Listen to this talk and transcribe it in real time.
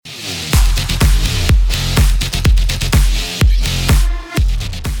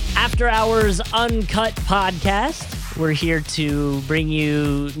After Hours Uncut podcast. We're here to bring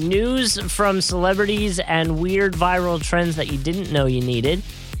you news from celebrities and weird viral trends that you didn't know you needed,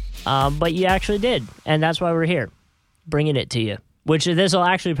 but you actually did. And that's why we're here, bringing it to you. Which this will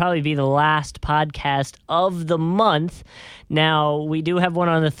actually probably be the last podcast of the month. Now, we do have one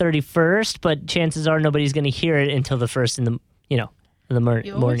on the 31st, but chances are nobody's going to hear it until the 1st in the, morning.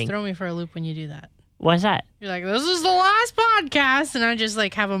 You always throw me for a loop when you do that. Why's that? You're like, this is the last podcast, and I just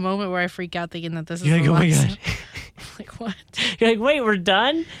have a moment where I freak out thinking that this is You're the like, last. oh my God. I'm like, what? You're like, wait, we're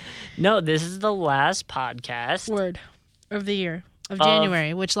done? No, this is the last podcast. Word of the year of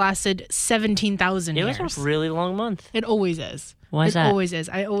January, which lasted 17,000 years. It was a really long month. It always is. Why is that? It always is.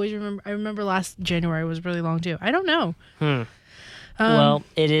 I remember last January was really long too. I don't know. Well,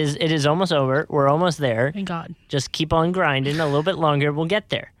 it is almost over. We're almost there. Thank God. Just keep on grinding a little bit longer. We'll get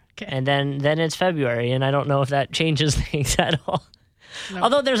there. Okay. And then it's February, and I don't know if that changes things at all. No.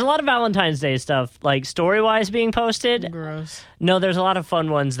 Although there's a lot of Valentine's Day stuff, like story-wise being posted. Gross. No, there's a lot of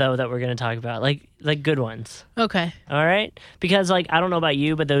fun ones, though, that we're going to talk about, like good ones. Okay. All right? Because, I don't know about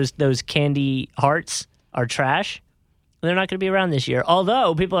you, but those candy hearts are trash. They're not going to be around this year.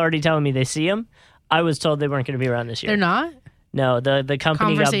 Although people are already telling me they see them. I was told they weren't going to be around this year. They're not? No, the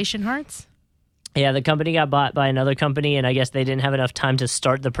company Conversation hearts? Yeah, the company got bought by another company, and I guess they didn't have enough time to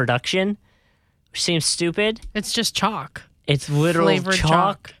start the production, which seems stupid. It's just chalk. It's literal Flavored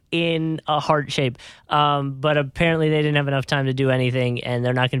chalk in a heart shape. But apparently they didn't have enough time to do anything, and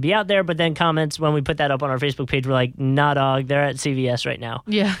they're not going to be out there. But then comments when we put that up on our Facebook page were like, nah, dog, they're at CVS right now.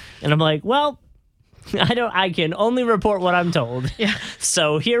 Yeah. And I'm like, well, I can only report what I'm told. Yeah.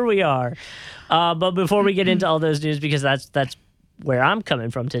 So here we are. But before we get into all those news, because that's where I'm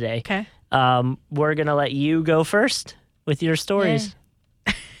coming from today. Okay. We're going to let you go first with your stories.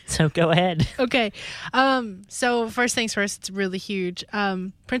 So go ahead. Okay. So first things first, it's really huge.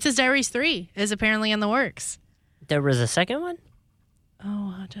 Princess Diaries 3 is apparently in the works. There was a second one?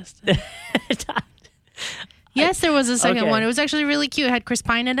 Oh, just yes, there was a second one. It was actually really cute. It had Chris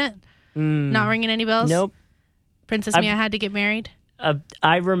Pine in it. Not ringing any bells? Nope. Princess Mia had to get married.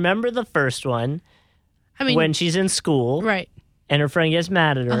 I remember the first one. I mean, when she's in school. Right. And her friend gets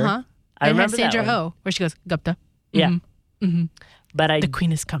mad at her. Uh-huh. I remember Sandra that one. Oh, where she goes, Gupta. Yeah. But I The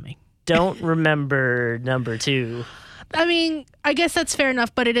queen is coming. don't remember number 2. I mean, I guess that's fair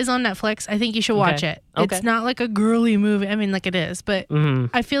enough, but it is on Netflix. I think you should watch it. Okay. It's not like a girly movie. I mean, like it is, but Mm-hmm.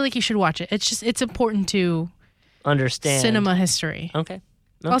 I feel like you should watch it. It's important to Understand. cinema history. Okay.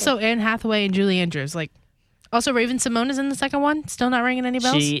 Also, Anne Hathaway and Julie Andrews. Also, Raven Simone is in the second one. Still not ringing any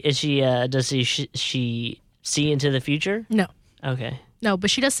bells? Does she see into the future? No. Okay. No,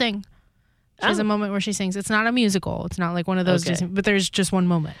 but she does sing. She has a moment where she sings. It's not a musical. It's not like one of those Okay. Disney, but there's just one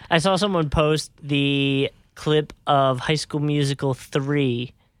moment. I saw someone post the clip of High School Musical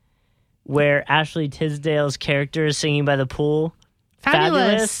 3 where Ashley Tisdale's character is singing by the pool.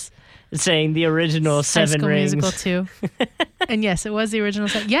 Fabulous. Saying the original High Seven School Rings. Musical 2. And yes, it was the original.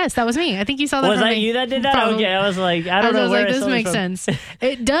 Yes, that was me. I think you saw that. Was from that me. you that did that? Probably. Okay, I was like, I don't know was where like, I this saw it makes from. sense.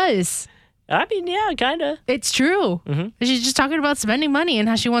 It does. I mean, yeah, kind of. It's true. Mm-hmm. She's just talking about spending money and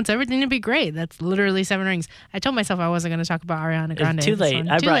how she wants everything to be great. That's literally Seven Rings. I told myself I wasn't going to talk about Ariana Grande. It's too late.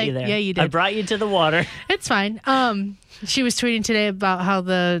 I Too brought late. you there. Yeah, you did. I brought you to the water. It's fine. She was tweeting today about how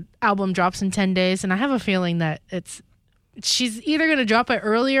the album drops in 10 days, and I have a feeling that she's either going to drop it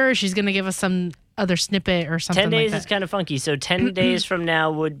earlier or she's going to give us some other snippet or something 10 days like is that. kind of funky. So 10 days from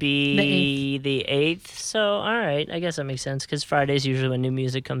now would be the 8th. So, all right. I guess that makes sense because Friday's usually when new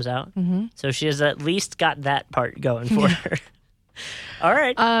music comes out. Mm-hmm. So she has at least got that part going for her. All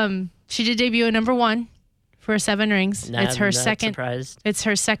right. She did debut at number 1 for Seven Rings. It's her I'm not second. surprised. It's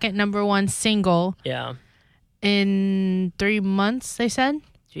her second number 1 single Yeah. in 3 months. They said.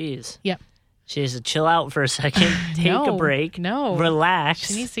 Jeez. Yep. She has to chill out for a second, take a No, break, no. relax,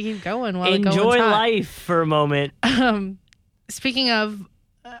 She needs to keep going while enjoy the going's hot. life for a moment. Speaking of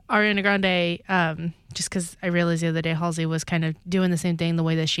Ariana Grande, just because I realized the other day Halsey was kind of doing the same thing, the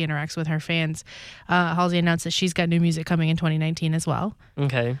way that she interacts with her fans. Halsey announced that she's got new music coming in 2019 as well.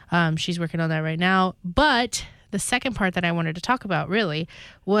 Okay. She's working on that right now. But the second part that I wanted to talk about really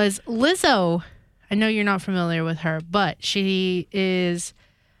was Lizzo. I know you're not familiar with her, but she is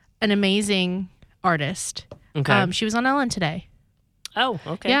an amazing artist. Okay. She was on Ellen today. Oh,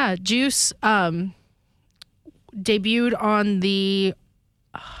 okay. Yeah, Juice debuted on the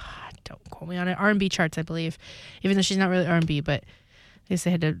don't quote me on it, R&B charts, I believe. Even though she's not really R&B, but I guess they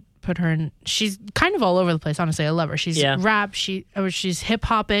had to put her in. She's kind of all over the place. Honestly, I love her. She's rap. She's hip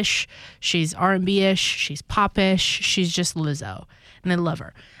hop-ish. She's R&B-ish. She's pop-ish. She's just Lizzo, and I love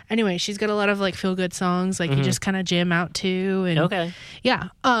her. Anyway, she's got a lot of like feel good songs, like you just kind of jam out to. And yeah.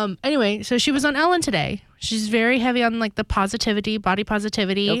 Anyway, so she was on Ellen today. She's very heavy on like the positivity, body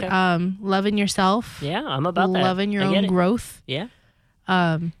positivity, loving yourself. Yeah, I'm about that. Loving your own growth. Yeah.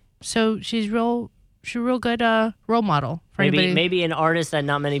 So she's real good role model for anybody. Maybe an artist that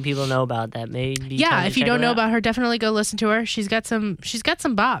not many people know about that. Maybe if you don't know about her, definitely go listen to her. She's got some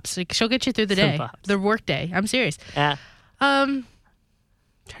bops. Like she'll get you through the day, the work day. I'm serious. Yeah.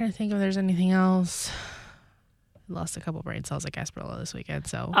 Trying to think if there's anything else. I lost a couple brain cells at Gasparilla this weekend,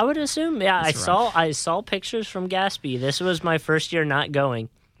 so I would assume. Yeah, I saw pictures from Gaspy. This was my first year not going.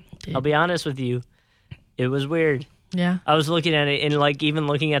 I'll be honest with you, it was weird. Yeah, I was looking at it and like even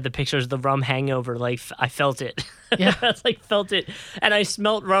looking at the pictures of the rum hangover, like I felt it. Yeah, I felt it, and I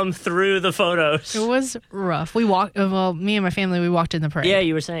smelt rum through the photos. It was rough. We walked. Well, me and my family, we walked in the parade. Yeah,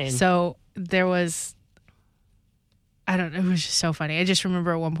 you were saying. So there was. I don't know. It was just so funny. I just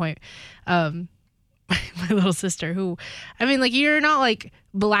remember at one point, my little sister, who, I mean, like you're not like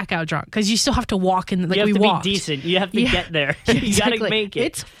blackout drunk because you still have to walk in. Like you have we to walked. be decent. You have to get there. You got to make it.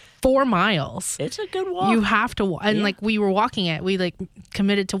 It's 4 miles. It's a good walk. You have to, and like we were walking it. We like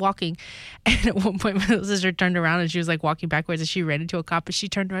committed to walking, and at one point my little sister turned around and she was like walking backwards, and she ran into a cop. And she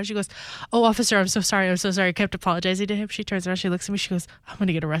turned around. She goes, "Oh, officer, I'm so sorry. I'm so sorry." I kept apologizing to him. She turns around. She looks at me. She goes, "I'm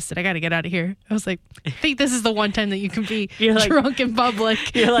gonna get arrested. I gotta get out of here." I was like, "I think this is the one time that you can be drunk in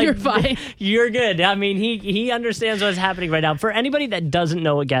public. You're fine. You're good." I mean, he understands what's happening right now. For anybody that doesn't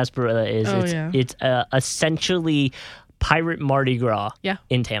know what Gasparilla is, it's essentially Pirate Mardi Gras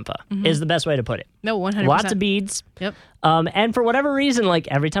in Tampa is the best way to put it. No, 100%. Lots of beads. Yep. And for whatever reason, like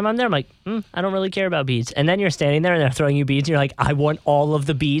every time I'm there, I'm like, I don't really care about beads. And then you're standing there and they're throwing you beads. And you're like, I want all of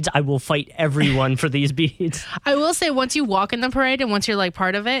the beads. I will fight everyone for these beads. I will say, once you walk in the parade and once you're like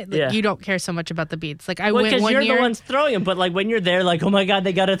part of it, like, you don't care so much about the beads. Like I went 1 year. Because you're the ones throwing them. But like when you're there, like, oh my God,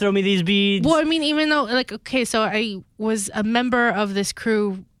 they got to throw me these beads. Well, I mean, even though like, okay, so I was a member of this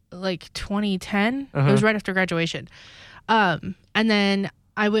crew like 2010. It was right after graduation. And then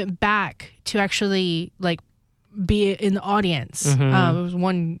I went back to actually like be in the audience. It was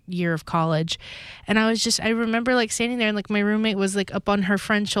 1 year of college, and I remember like standing there and like my roommate was like up on her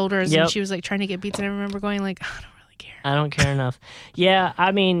friend's shoulders and she was like trying to get beats, and I remember going like, I don't really care. I don't care enough. Yeah,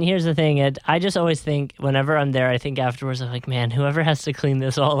 I mean, here's the thing, Ed. I just always think whenever I'm there, I think afterwards, I'm like, man, whoever has to clean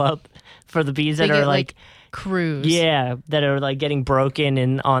this all up for the beads that are like crews. Yeah, that are like getting broken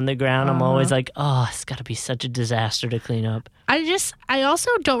and on the ground. I'm always like, oh, it's got to be such a disaster to clean up. I also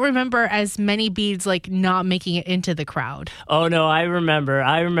don't remember as many beads like not making it into the crowd. Oh no, I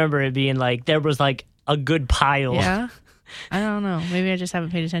remember it being like there was like a good pile. Yeah. I don't know. Maybe I just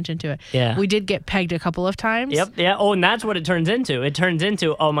haven't paid attention to it. Yeah. We did get pegged a couple of times. Yep. Yeah. Oh, and that's what it turns into. It turns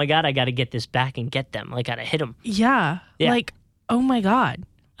into, oh my God, I got to get this back and get them. Like, I got to hit them. Yeah. Like, oh my God.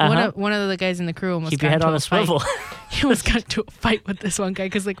 One of the guys in the crew almost keep your head on a swivel. He almost got into a fight with this one guy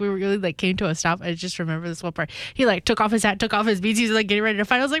because like we really like came to a stop. I just remember this one part. He like took off his hat, took off his beads. He was like getting ready to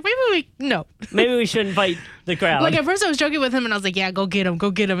fight. I was like, maybe we shouldn't fight the crowd. Like at first I was joking with him and I was like, yeah, go get him.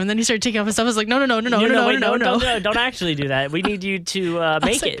 And then he started taking off his stuff. I was like, no, don't actually do that. We need you to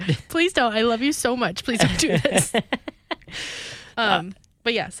make it. Please don't. I love you so much. Please don't do this.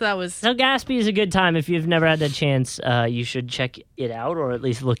 But yeah, so that was... So Gaspy is a good time. If you've never had that chance, you should check it out or at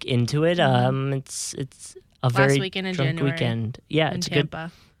least look into it. It's a very last weekend in drunk January weekend. Yeah, it's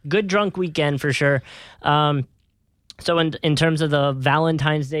Tampa. a good drunk weekend for sure. So in terms of the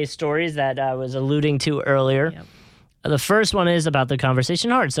Valentine's Day stories that I was alluding to earlier, the first one is about the Conversation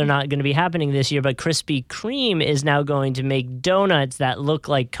Hearts. They're not going to be happening this year, but Krispy Kreme is now going to make donuts that look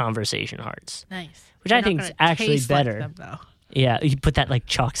like Conversation Hearts. Nice. Which I think is actually better. Like them, though. Yeah, you put that like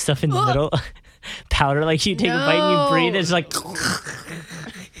chalk stuff in the middle, powder, like you take a bite and you breathe. It's like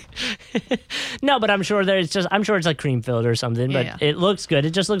no, but I'm sure it's like cream filled or something. But it looks good.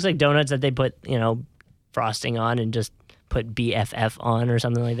 It just looks like donuts that they put frosting on and just put BFF on or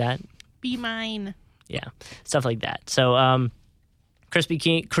something like that. Be mine. Yeah, stuff like that. So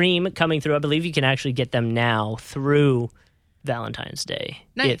Krispy Kreme coming through. I believe you can actually get them now through Valentine's Day.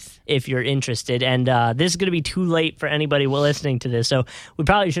 Nice. If you're interested. And this is going to be too late for anybody listening to this. So we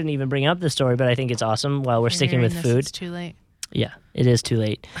probably shouldn't even bring up the story, but I think it's awesome while we're sticking with food. It's too late. Yeah, it is too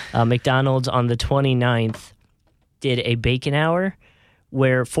late. McDonald's on the 29th did a bacon hour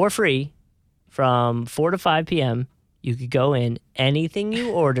where for free from 4 to 5 p.m. you could go in, anything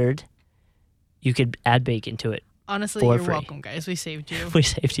you ordered, you could add bacon to it. Honestly, you're welcome, guys. We saved you. We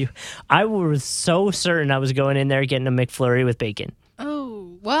saved you. I was so certain I was going in there getting a McFlurry with bacon.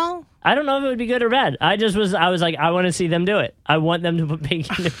 Oh, well, I don't know if it would be good or bad. I was like, I want to see them do it. I want them to put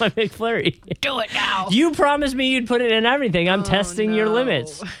bacon in my McFlurry. Do it now. You promised me you'd put it in everything. I'm testing your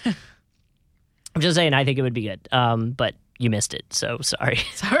limits. I'm just saying, I think it would be good. But you missed it, so sorry.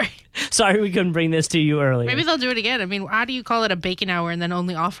 Sorry we couldn't bring this to you earlier. Maybe they'll do it again. I mean, how do you call it a bacon hour and then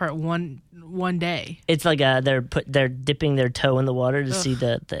only offer it one day? It's like they're dipping their toe in the water to see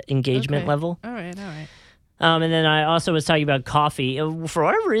the engagement level. All right. And then I also was talking about coffee. For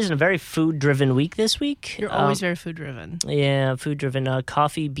whatever reason, a very food-driven week this week. You're always very food-driven. Yeah, food-driven.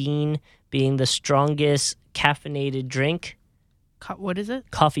 Coffee bean being the strongest caffeinated drink. What is it?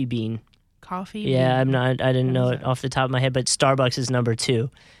 Coffee bean. Coffee? Yeah, I didn't know it off the top of my head, but Starbucks is number 2.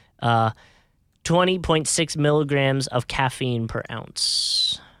 20.6 milligrams of caffeine per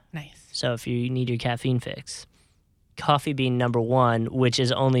ounce. Nice. So if you need your caffeine fix. Coffee bean number 1, which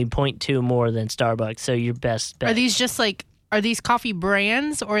is only 0.2 more than Starbucks. So your best bet. Are these coffee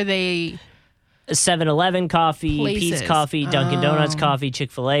brands or are they 7-Eleven coffee, places? Pete's Coffee, Dunkin' Donuts coffee,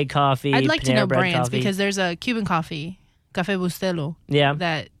 Chick-fil-A coffee, I'd like Panera to know Bread brands coffee. because there's a Cuban coffee, Café Bustelo,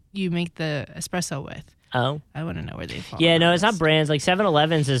 that you make the espresso with. Oh. I want to know where they fall. Yeah, no, it's not brands. Like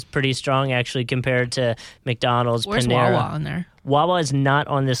 7-Eleven's is pretty strong actually compared to McDonald's, Where's Panera. Wawa on there? Wawa is not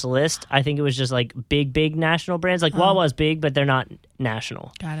on this list. I think it was just like big national brands. Like Wawa's big, but they're not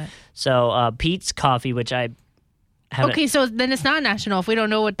national. Got it. So Pete's Coffee, which I haven't. Okay, so then it's not national if we don't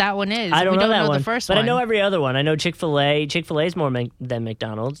know what that one is. I don't know that one. The first but one. I know every other one. I know Chick-fil-A. Chick-fil-A is more than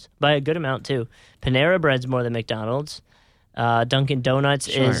McDonald's by a good amount too. Panera Bread's more than McDonald's. Dunkin' Donuts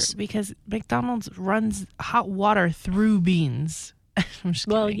is because McDonald's runs hot water through beans. I'm just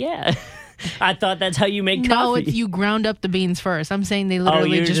kidding. yeah. I thought that's how you make coffee. No, you ground up the beans first. I'm saying they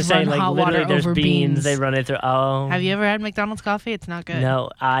literally you're just saying, run like, hot water there's over beans. They run it through. Oh, have you ever had McDonald's coffee? It's not good. No,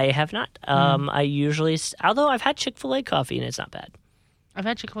 I have not. I usually, although I've had Chick-fil-A coffee and it's not bad. I've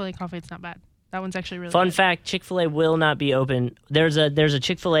had Chick-fil-A coffee. It's not bad. That one's actually really Fun good. fact: Chick-fil-A will not be open. There's a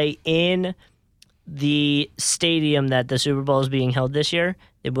Chick-fil-A in the stadium that the Super Bowl is being held this year.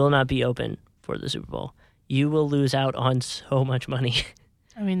 It will not be open for the Super Bowl. You will lose out on so much money.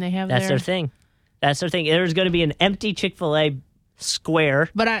 I mean, they have That's their thing. That's their thing. There's going to be an empty Chick-fil-A square.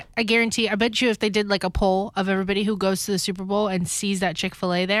 But I guarantee, I bet you if they did like a poll of everybody who goes to the Super Bowl and sees that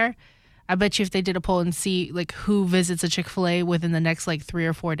Chick-fil-A there, I bet you if they did a poll and see like who visits a Chick-fil-A within the next like 3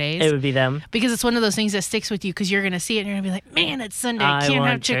 or 4 days, It would be them. because it's one of those things that sticks with you because you're going to see it and you're going to be like, man, it's Sunday. I I can't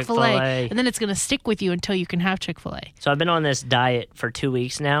want have Chick-fil-A. Chick-fil-A. And then it's going to stick with you until you can have Chick-fil-A. So I've been on this diet for 2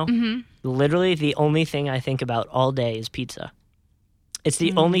 weeks now. Mm-hmm. Literally, the only thing I think about all day is pizza. It's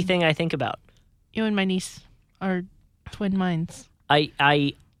the only thing I think about. You and my niece are twin minds.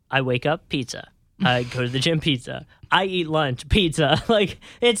 I wake up, pizza. I go to the gym, pizza. I eat lunch, pizza. Like,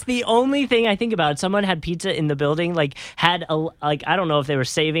 it's the only thing I think about. Someone had pizza in the building, I don't know if they were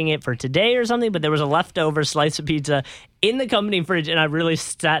saving it for today or something, but there was a leftover slice of pizza in the company fridge, and I really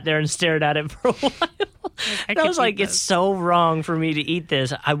sat there and stared at it for a while. And I was like, it's so wrong for me to eat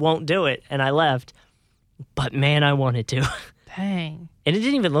this. I won't do it. And I left. But man, I wanted to. Dang. And it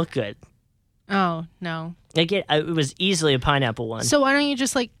didn't even look good. Oh, no. Like it was easily a pineapple one. So why don't you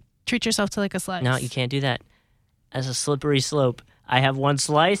just like treat yourself to like a slice? No, you can't do that. That's a slippery slope. I have one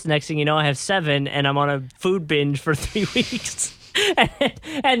slice. Next thing you know, I have 7, and I'm on a food binge for 3 weeks.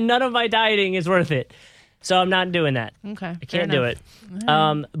 and none of my dieting is worth it. So I'm not doing that. Okay. I can't do it.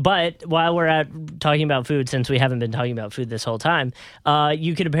 But while we're talking about food, since we haven't been talking about food this whole time,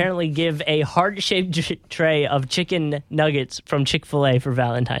 you could apparently give a heart-shaped tray of chicken nuggets from Chick-fil-A for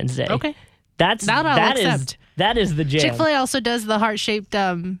Valentine's Day. Okay. That I'll accept. That is the jam. Chick-fil-A also does the heart-shaped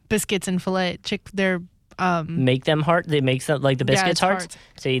biscuits and filet. Make them heart. They make them like the biscuits it's hearts. hearts.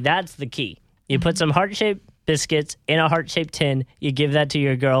 See, that's the key. You put some heart-shaped biscuits in a heart-shaped tin. You give that to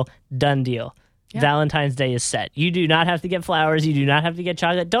your girl. Done deal. Yeah. Valentine's Day is set. You do not have to get flowers. You do not have to get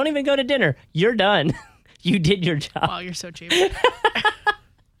chocolate. Don't even go to dinner. You're done. You did your job. Wow, you're so cheap.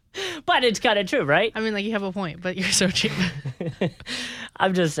 But it's kind of true, right? I mean, like, you have a point, but you're so cheap.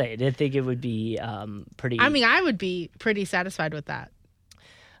 I'm just saying. I think it would be pretty. I mean, I would be pretty satisfied with that.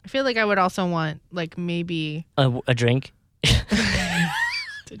 I feel like I would also want, like, maybe a drink.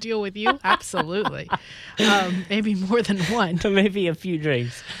 to deal with you. Absolutely. Maybe more than one. Maybe a few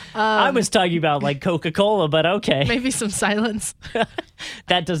drinks. I was talking about like Coca-Cola, but okay. Maybe some silence.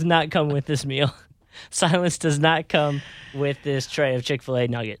 That does not come with this meal. Silence does not come with this tray of Chick-fil-A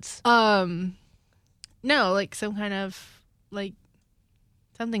nuggets. No, like some kind of like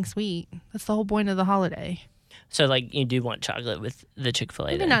something sweet. That's the whole point of the holiday. So like you do want chocolate with the Chick-fil-A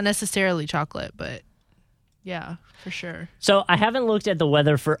Maybe then. not necessarily chocolate, but yeah, for sure. So I haven't looked at the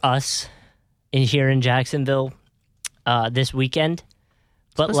weather for us here in Jacksonville this weekend,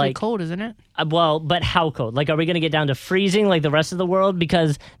 But Supposed to be cold, isn't it? well, but how cold? Like, are we going to get down to freezing like the rest of the world?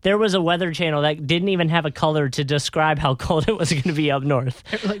 Because there was a weather channel that didn't even have a color to describe how cold it was going to be up north.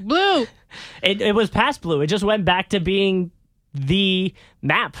 Like blue. It was past blue. It just went back to being the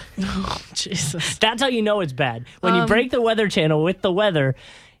map. Oh, Jesus. That's how you know it's bad. When you break the weather channel with the weather,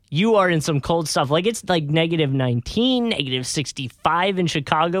 you are in some cold stuff. Like, it's like -19, -65 in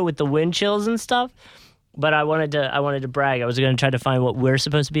Chicago with the wind chills and stuff. But I wanted to brag. I was going to try to find what we're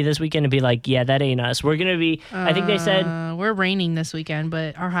supposed to be this weekend and be like, yeah, that ain't us. We're going to be, I think they said we're raining this weekend,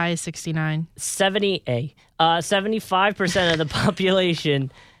 but our high is 69. 75% of the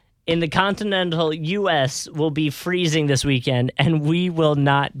population in the continental U.S. will be freezing this weekend, and we will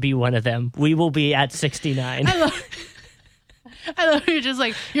not be one of them. We will be at 69. I love you're just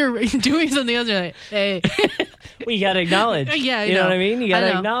like, you're doing something else. You're like, hey. We got to acknowledge. Yeah, you know what I mean? You got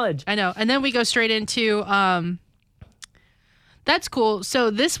to acknowledge. I know. And then we go straight into, that's cool. So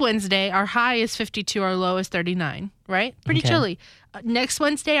this Wednesday, our high is 52, our low is 39, right? Pretty chilly. Next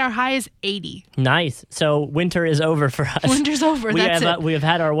Wednesday, our high is 80. Nice. So winter is over for us. Winter's over. That's it. We have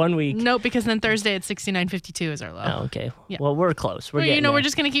had our 1 week. No, because then Thursday at 69.52 is our low. Oh, okay. Yeah. Well, we're close. We're getting we're there.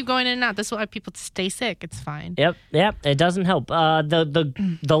 just going to keep going in and out. This will have people stay sick. It's fine. Yep. It doesn't help.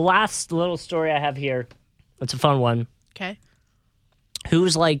 The last little story I have here, it's a fun one. Okay.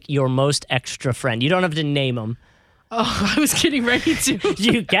 Who's like your most extra friend? You don't have to name them. Oh, I was getting ready to.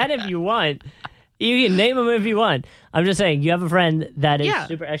 You can if you want. You can name them if you want. I'm just saying, you have a friend that is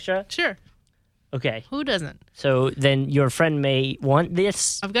super extra? Sure. Okay. Who doesn't? So then your friend may want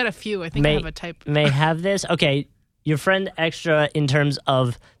this. I've got a few. I think I have a type. May have this. Okay. Your friend extra in terms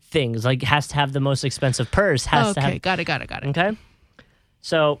of things. Like, has to have the most expensive purse. Has to have. Got it. Okay.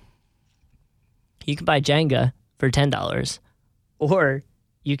 So you can buy Jenga for $10. Or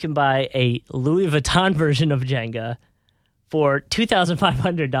you can buy a Louis Vuitton version of Jenga for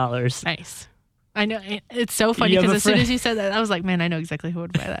 $2,500. Nice. I know. It's so funny because as soon as you said that, I was like, man, I know exactly who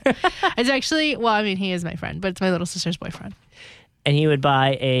would buy that. It's actually, well, I mean, he is my friend, but it's my little sister's boyfriend. And he would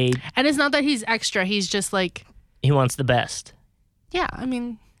buy And it's not that he's extra. He's just like. He wants the best. Yeah. I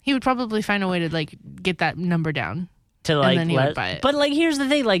mean, he would probably find a way to like get that number down. To like, and then he would buy it. But like, here's the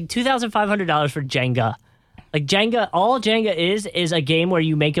thing, like $2,500 for Jenga. Like Jenga, all Jenga is a game where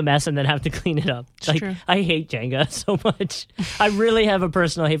you make a mess and then have to clean it up. It's like, true. I hate Jenga so much. I really have a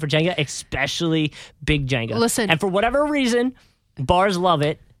personal hate for Jenga, especially big Jenga. Listen. And for whatever reason, bars love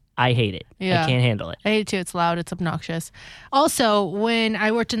it. I hate it. Yeah. I can't handle it. I hate it too. It's loud. It's obnoxious. Also, when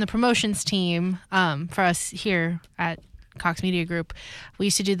I worked in the promotions team for us here at Cox Media Group, we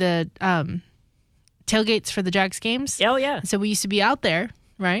used to do the tailgates for the Jags games. Oh, yeah. So we used to be out there.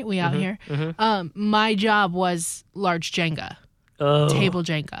 Right? We out here. My job was large Jenga. Table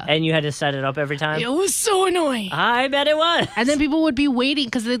Jenga. And you had to set it up every time? It was so annoying. I bet it was. And then people would be waiting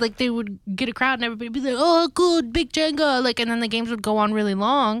because they would get a crowd and everybody would be like, oh, good, big Jenga. Like, and then the games would go on really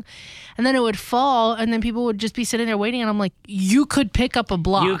long. And then it would fall. And then people would just be sitting there waiting. And I'm like, you could pick up a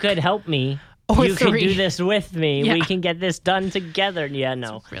block. You could help me. Or you three. could do this with me. Yeah. We can get this done together. Yeah,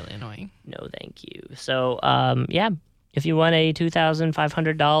 no. It's really annoying. No, thank you. So, yeah. If you want a $2,500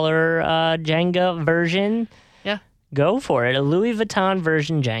 Jenga version, yeah, go for it. A Louis Vuitton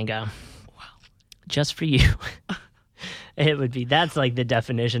version Jenga. Wow. Just for you. It would be. That's like the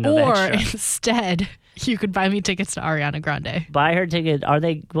definition of or extra. Instead, you could buy me tickets to Ariana Grande. Buy her ticket. Are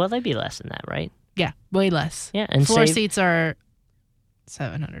they? Well, they'd be less than that, right? Yeah, way less. Yeah, and floor seats are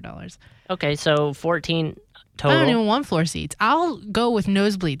 $700. Okay, so 14 total. I don't even want floor seats. I'll go with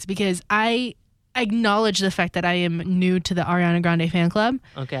nosebleeds because I acknowledge the fact that I am new to the Ariana Grande fan club.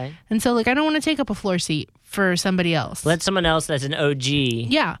 Okay. And so, like, I don't want to take up a floor seat for somebody else. Let someone else that's an OG.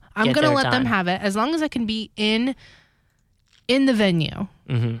 Yeah, I'm going to let them have it as long as I can be in the venue.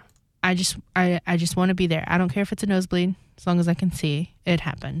 Mm-hmm. I just want to be there. I don't care if it's a nosebleed as long as I can see it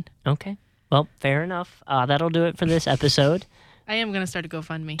happen. Okay. Well, fair enough. That'll do it for this episode. I am going to start a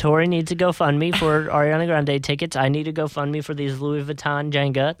GoFundMe. Tori needs a GoFundMe for Ariana Grande tickets. I need a GoFundMe for these Louis Vuitton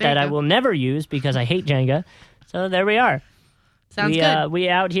Jenga that I will never use because I hate Jenga. So there we are. Sounds good. We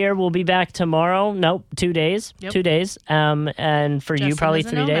out here. We'll be back tomorrow. Nope, 2 days. Yep. 2 days. And for you, probably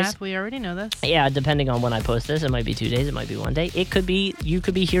 3 days. Math. We already know this. Yeah, depending on when I post this, it might be 2 days. It might be 1 day. It could be. You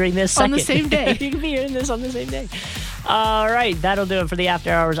could be hearing this on the same day. You could be hearing this on the same day. All right, that'll do it for the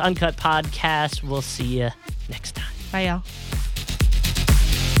After Hours Uncut podcast. We'll see you next time. Bye, y'all.